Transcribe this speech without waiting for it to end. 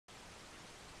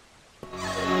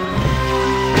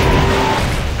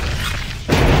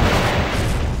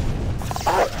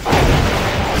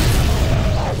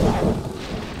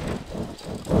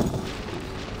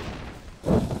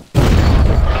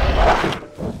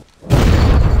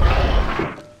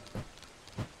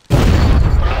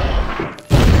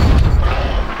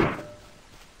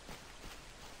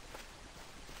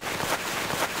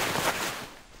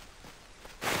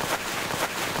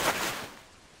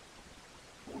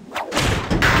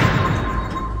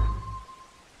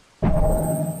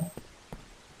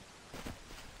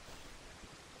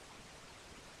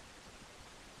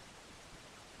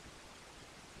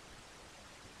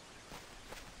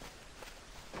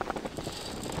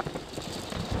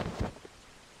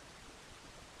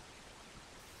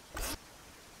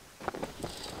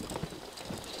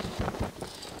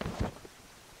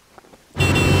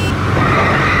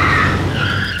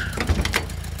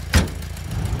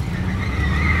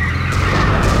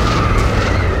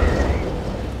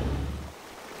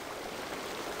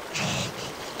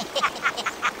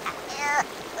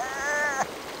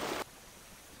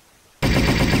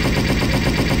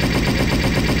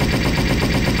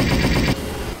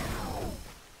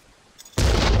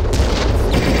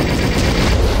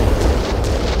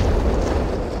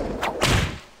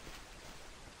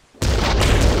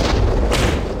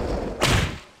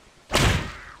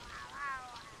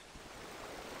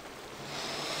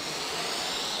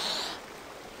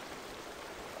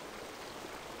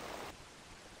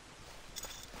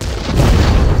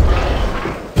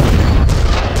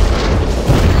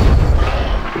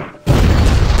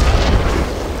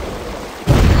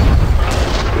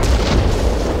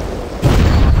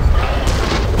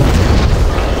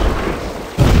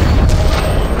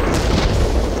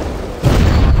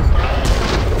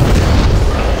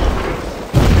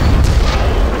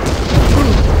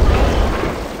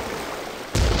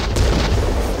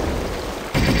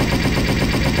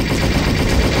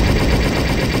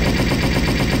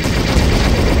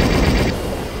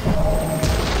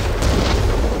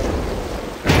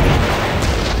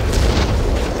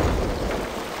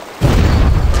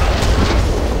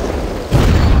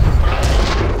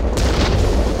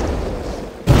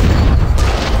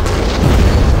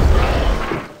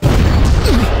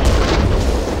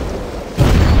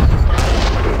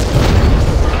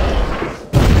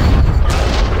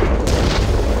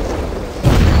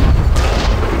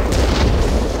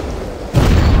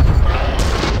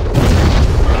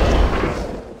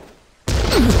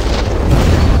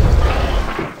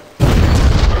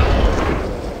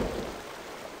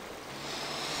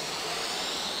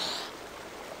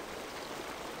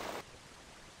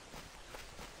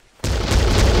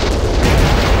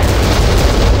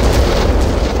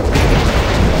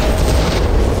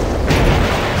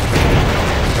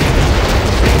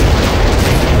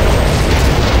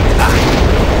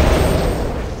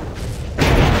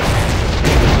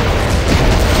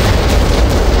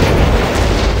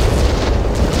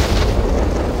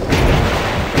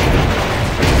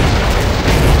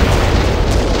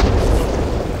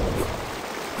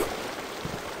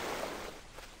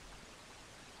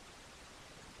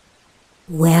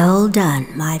Well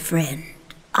done, my friend.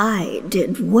 I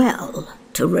did well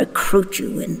to recruit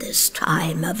you in this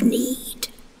time of need.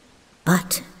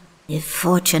 But if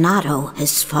Fortunato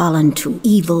has fallen to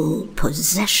evil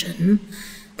possession,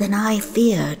 then I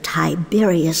fear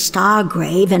Tiberius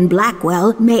Stargrave and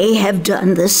Blackwell may have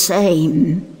done the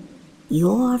same.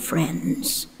 Your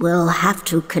friends will have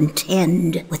to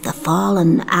contend with the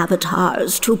fallen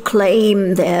avatars to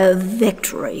claim their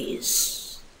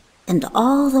victories. And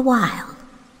all the while,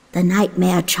 the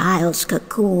Nightmare Child's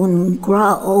cocoon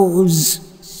grows,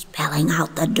 spelling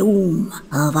out the doom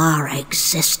of our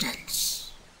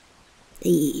existence.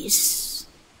 These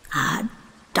are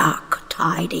dark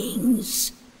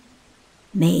tidings.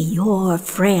 May your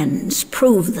friends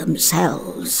prove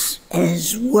themselves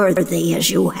as worthy as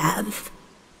you have,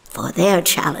 for their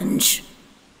challenge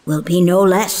will be no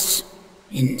less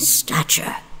in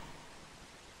stature.